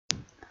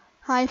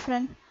Hi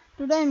friend,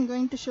 today I am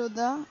going to show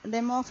the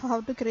demo of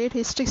how to create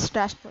Hystrix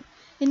dashboard.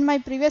 In my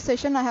previous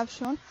session I have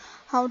shown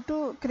how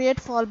to create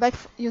fallback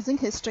using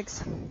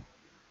Hystrix.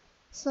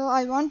 So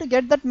I want to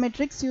get that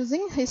metrics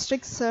using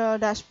Hystrix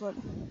dashboard.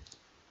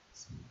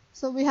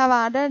 So we have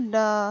added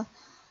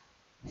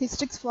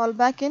Hystrix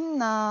fallback in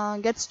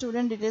get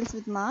student details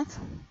with marks.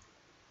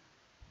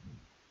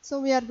 So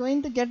we are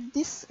going to get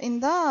this in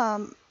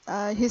the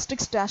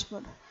Hystrix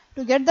dashboard.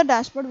 To get the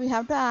dashboard we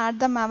have to add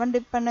the Maven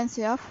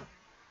dependency of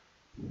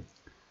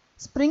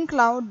Spring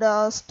Cloud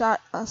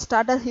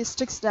starter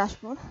Hystrix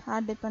dashboard.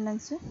 Add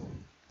dependency.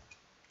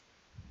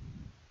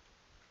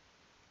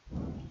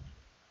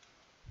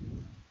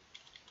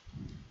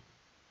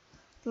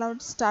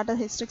 Cloud starter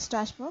Hystrix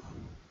dashboard.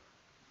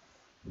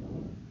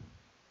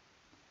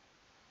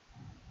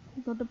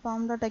 Go to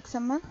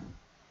pom.xml.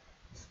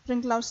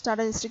 Spring Cloud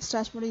starter Hystrix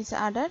dashboard is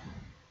added.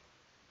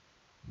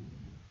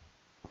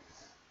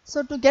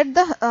 So to get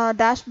the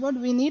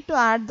dashboard, we need to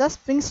add the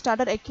Spring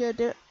starter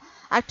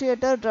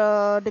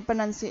actuator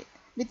dependency.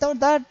 Without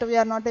that, we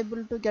are not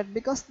able to get,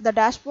 because the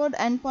dashboard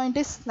endpoint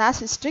is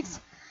 /Hystrix.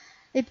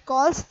 It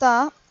calls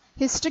the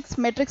Hystrix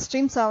metric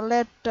stream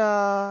servlet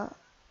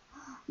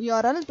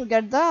URL to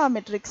get the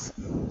metrics.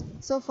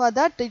 So for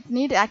that it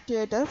need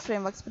actuator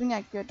framework, Spring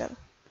actuator.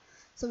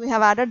 So we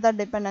have added that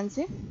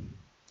dependency.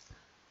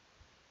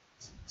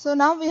 So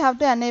now we have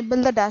to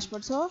enable the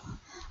dashboard. So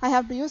I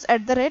have to use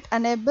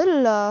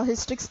 @enable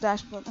Hystrix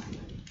dashboard.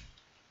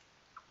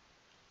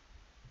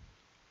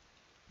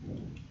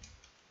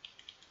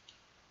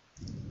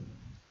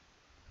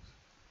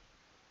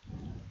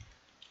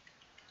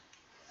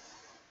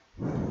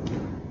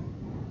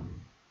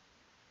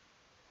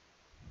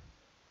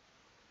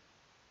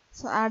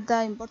 So add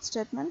the import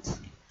statements.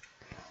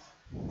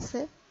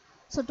 Save.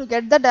 So to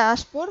get the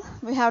dashboard,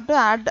 we have to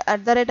add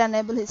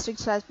 @enable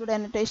Hystrix dashboard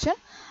annotation,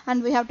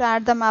 and we have to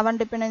add the Maven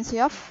dependency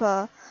of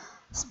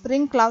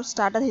Spring Cloud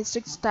starter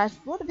Hystrix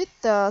dashboard with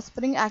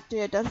Spring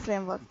actuator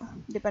framework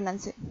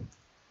dependency.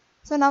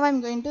 So now I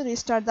am going to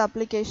restart the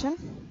application.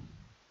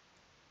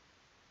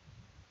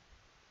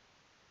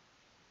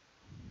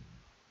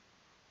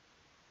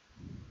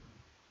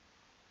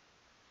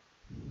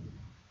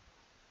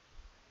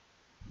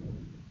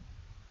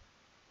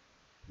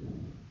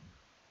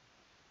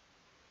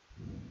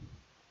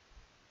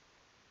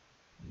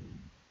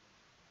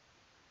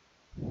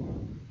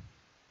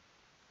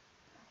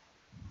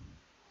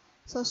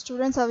 So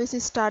student service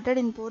is started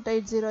in port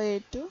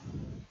 8082,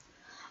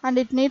 and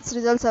it needs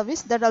result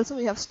service, that also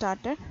we have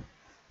started.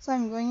 So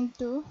I'm going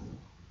to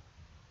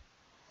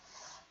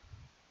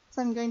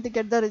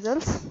get the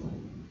results.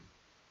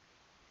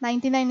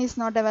 99 is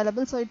not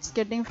available, so it's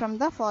getting from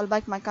the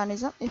fallback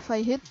mechanism. If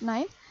I hit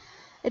 9,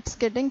 it's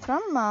getting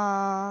from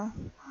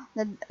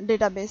the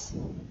database.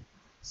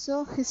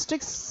 So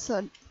Hystrix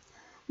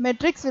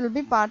metrics will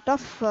be part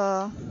of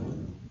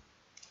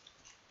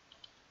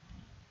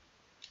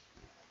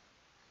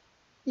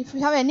if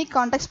we have any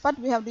context path,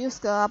 we have to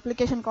use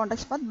application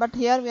context path, but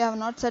here we have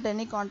not set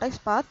any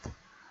context path.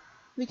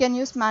 We can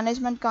use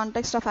management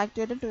context of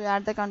actuator to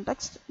add the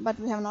context, but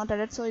we have not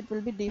added, so it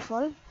will be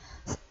default.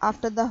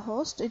 After the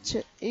host, it's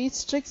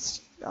Hystrix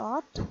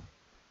dot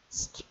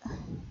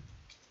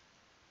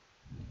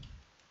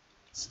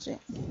string.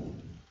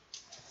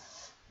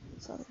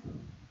 Sorry.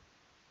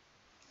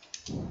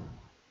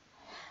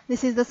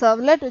 This is the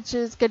servlet which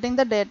is getting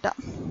the data.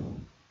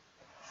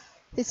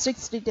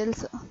 Hystrix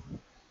details.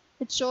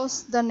 It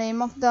shows the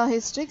name of the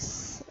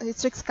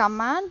Hystrix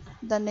command,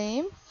 the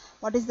name,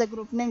 what is the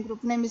group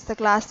name is the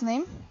class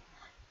name,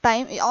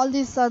 time, all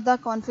these are the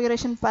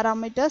configuration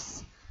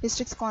parameters,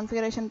 Hystrix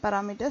configuration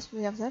parameters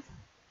we have set.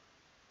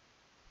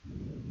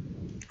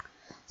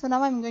 So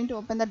now I'm going to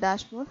open the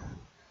dashboard.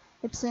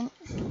 It's in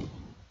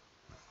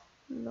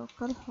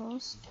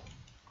localhost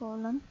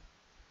colon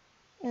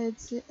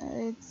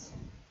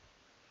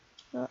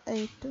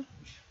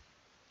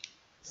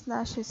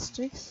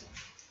 8082/Hystrix.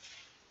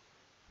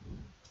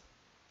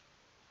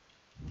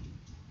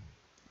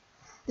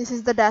 This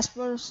is the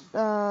dashboard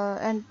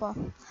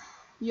endpoint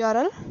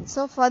URL.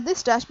 So for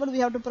this dashboard we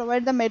have to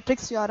provide the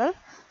matrix URL.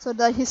 So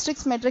the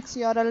Hystrix matrix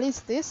URL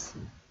is this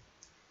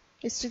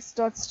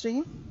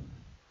Hystrix.stream.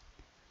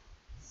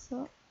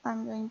 So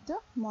I'm going to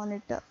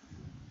monitor.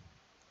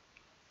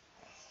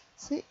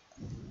 See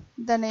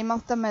the name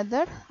of the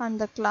method and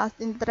the class.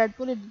 In the Red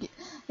Bull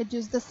it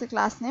uses the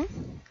class name.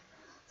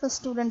 So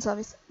student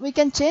service. We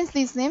can change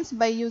these names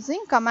by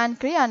using command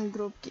key and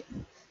group key.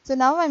 So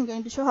now I'm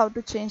going to show how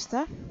to change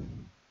that.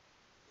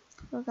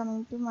 So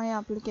coming to my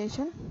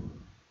application,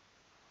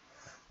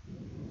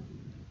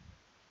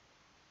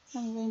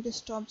 I'm going to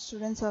stop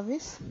student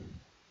service.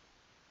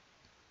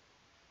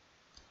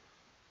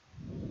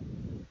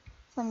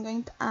 So I'm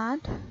going to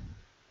add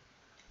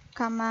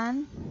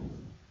command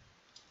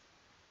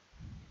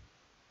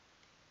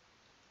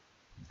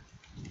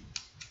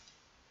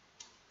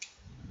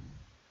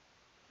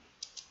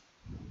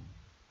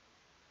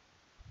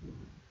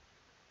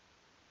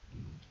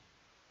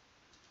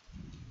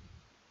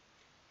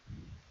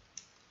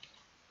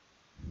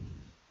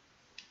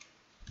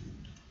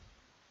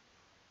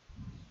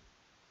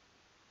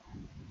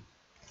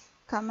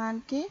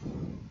command key.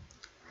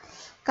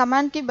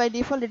 Command key by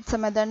default it's a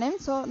method name,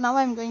 so now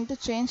I'm going to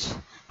change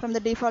from the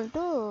default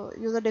to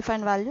user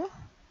defined value.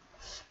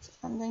 So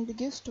I'm going to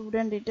give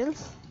student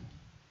details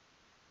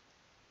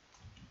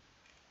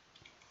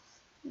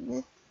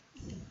with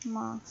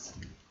marks.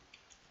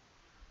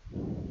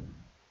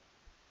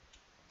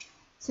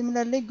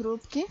 Similarly,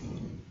 group key,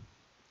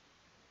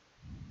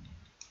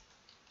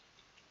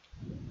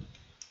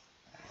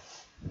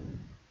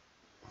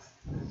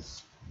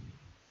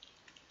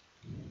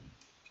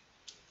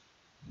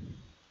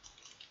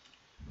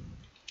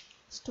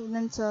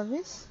 student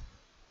service,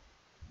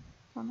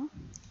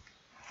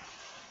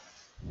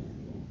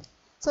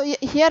 so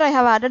here I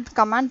have added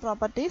command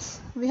properties.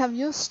 We have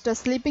used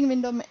sleeping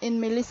window in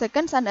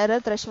milliseconds and error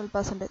threshold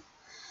percentage.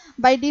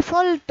 By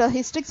default,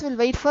 Hystrix will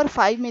wait for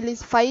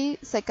 5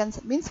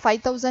 seconds, means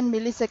 5000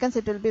 milliseconds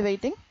it will be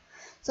waiting.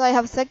 So I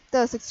have set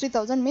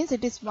 60,000, means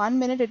it is 1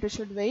 minute it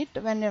should wait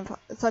when a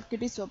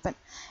circuit is open.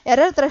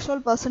 Error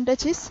threshold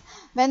percentage is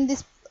when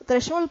this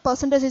threshold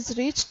percentage is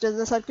reached,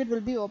 the circuit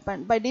will be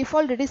open. By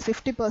default it is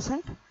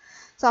 50%.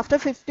 So after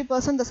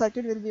 50% the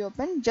circuit will be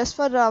open. Just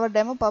for our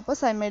demo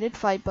purpose I made it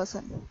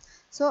 5%.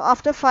 So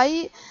after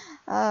 5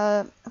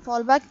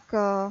 fallback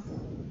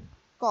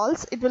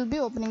calls it will be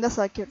opening the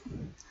circuit.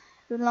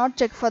 It will not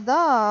check for the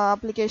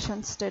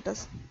application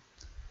status.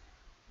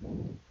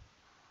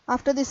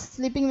 After this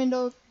sleeping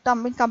window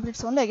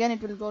completes only, again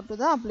it will go to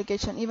the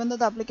application even though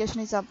the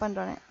application is up and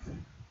running.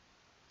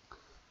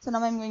 So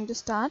now I am going to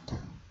start.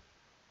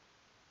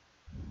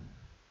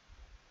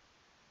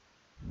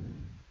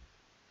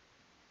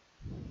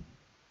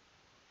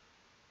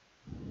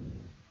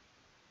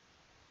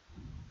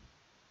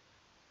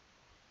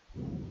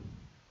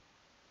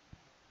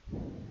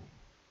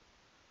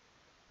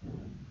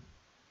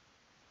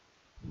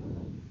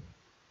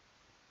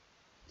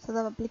 So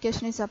the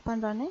application is up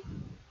and running.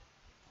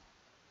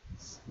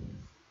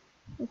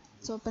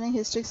 It's opening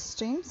Hystrix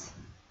streams.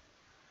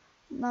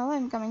 Now I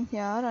am coming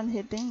here and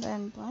hitting the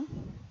endpoint.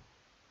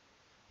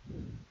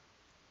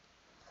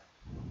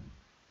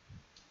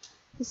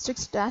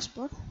 Hystrix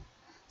dashboard.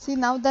 See,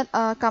 now that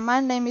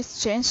command name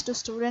is changed to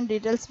student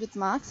details with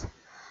marks,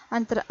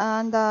 and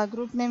the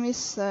group name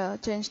is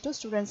changed to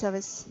student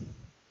service.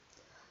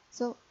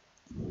 So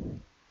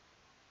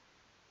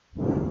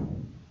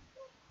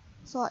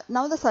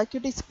now the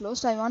circuit is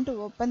closed. I want to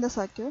open the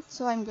circuit,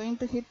 so I'm going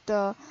to hit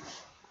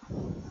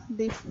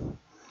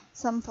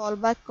some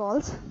fallback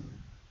calls.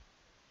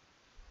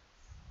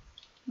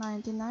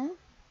 99,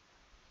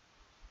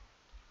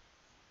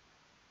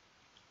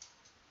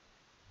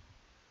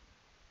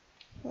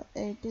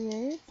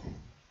 88,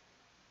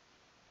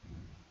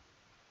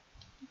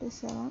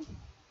 87.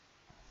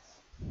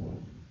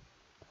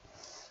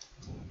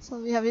 So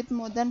we have it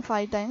more than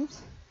 5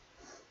 times.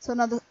 So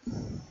now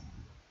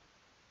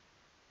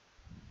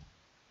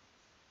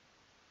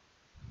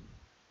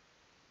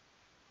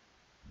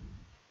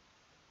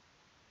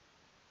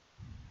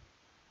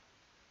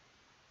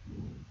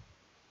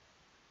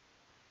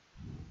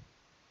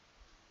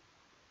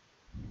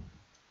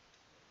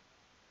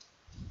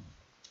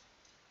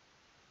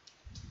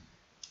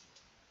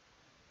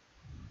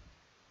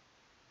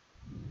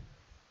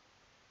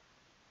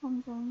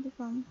I'm going to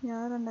come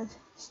here and I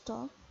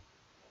stop,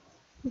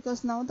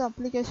 because now the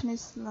application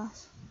is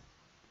last.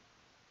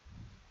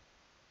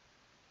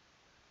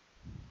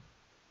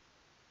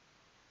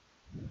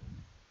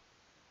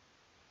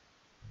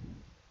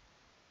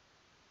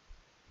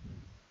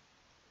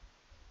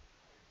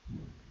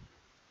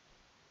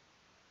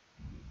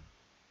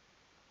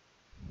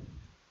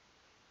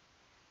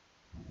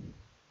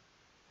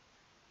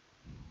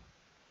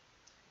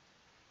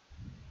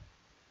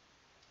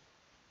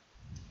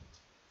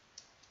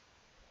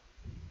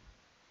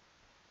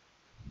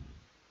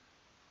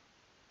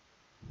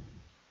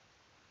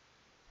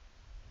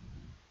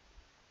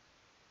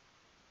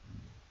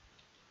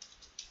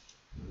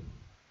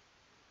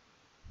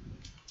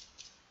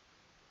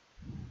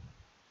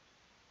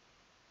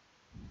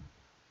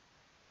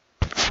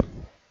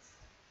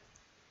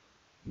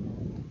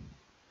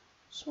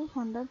 So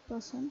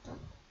 100%.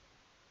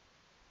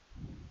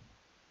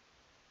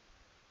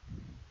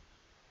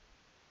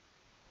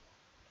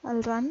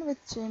 I'll run with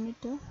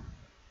JMeter.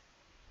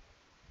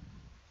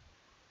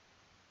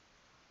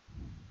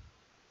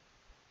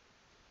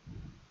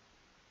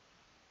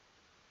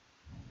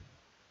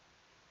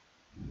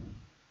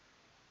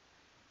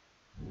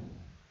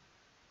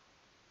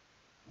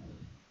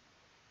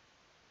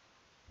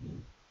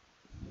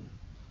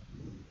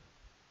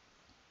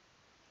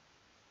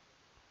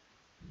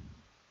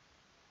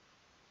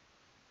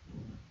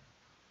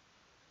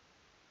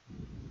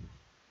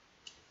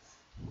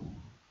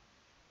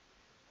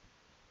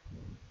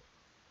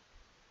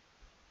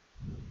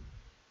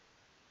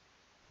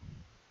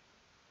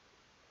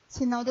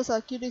 See, now the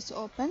circuit is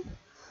open.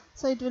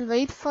 So it will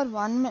wait for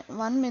 1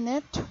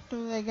 minute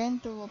to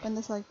again to open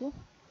the circuit.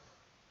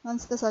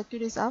 Once the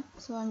circuit is up,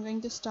 so I'm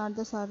going to start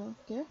the circuit.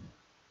 Okay.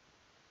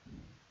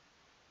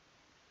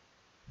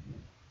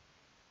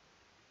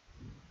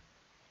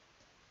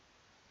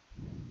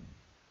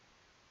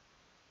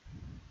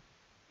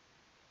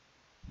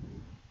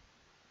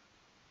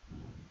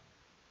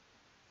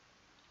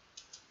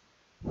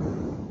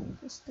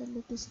 Still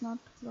it is not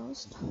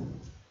closed.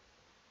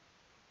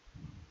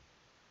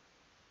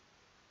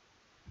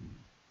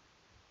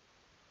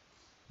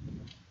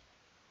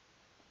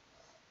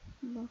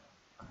 Look.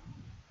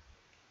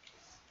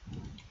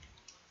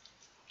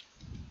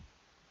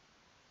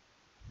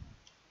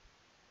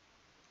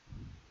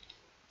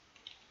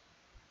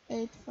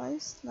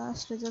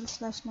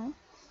 85/result/9.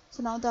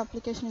 So now the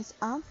application is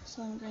up,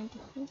 so I'm going to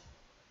hit.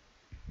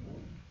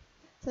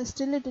 So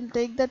still it will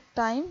take that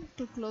time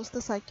to close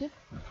the circuit.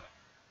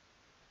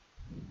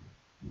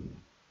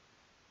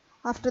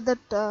 After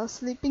that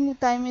sleeping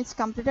time is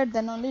completed,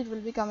 then only it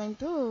will be coming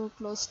to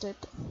closed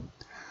state.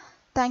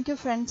 Thank you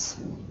friends.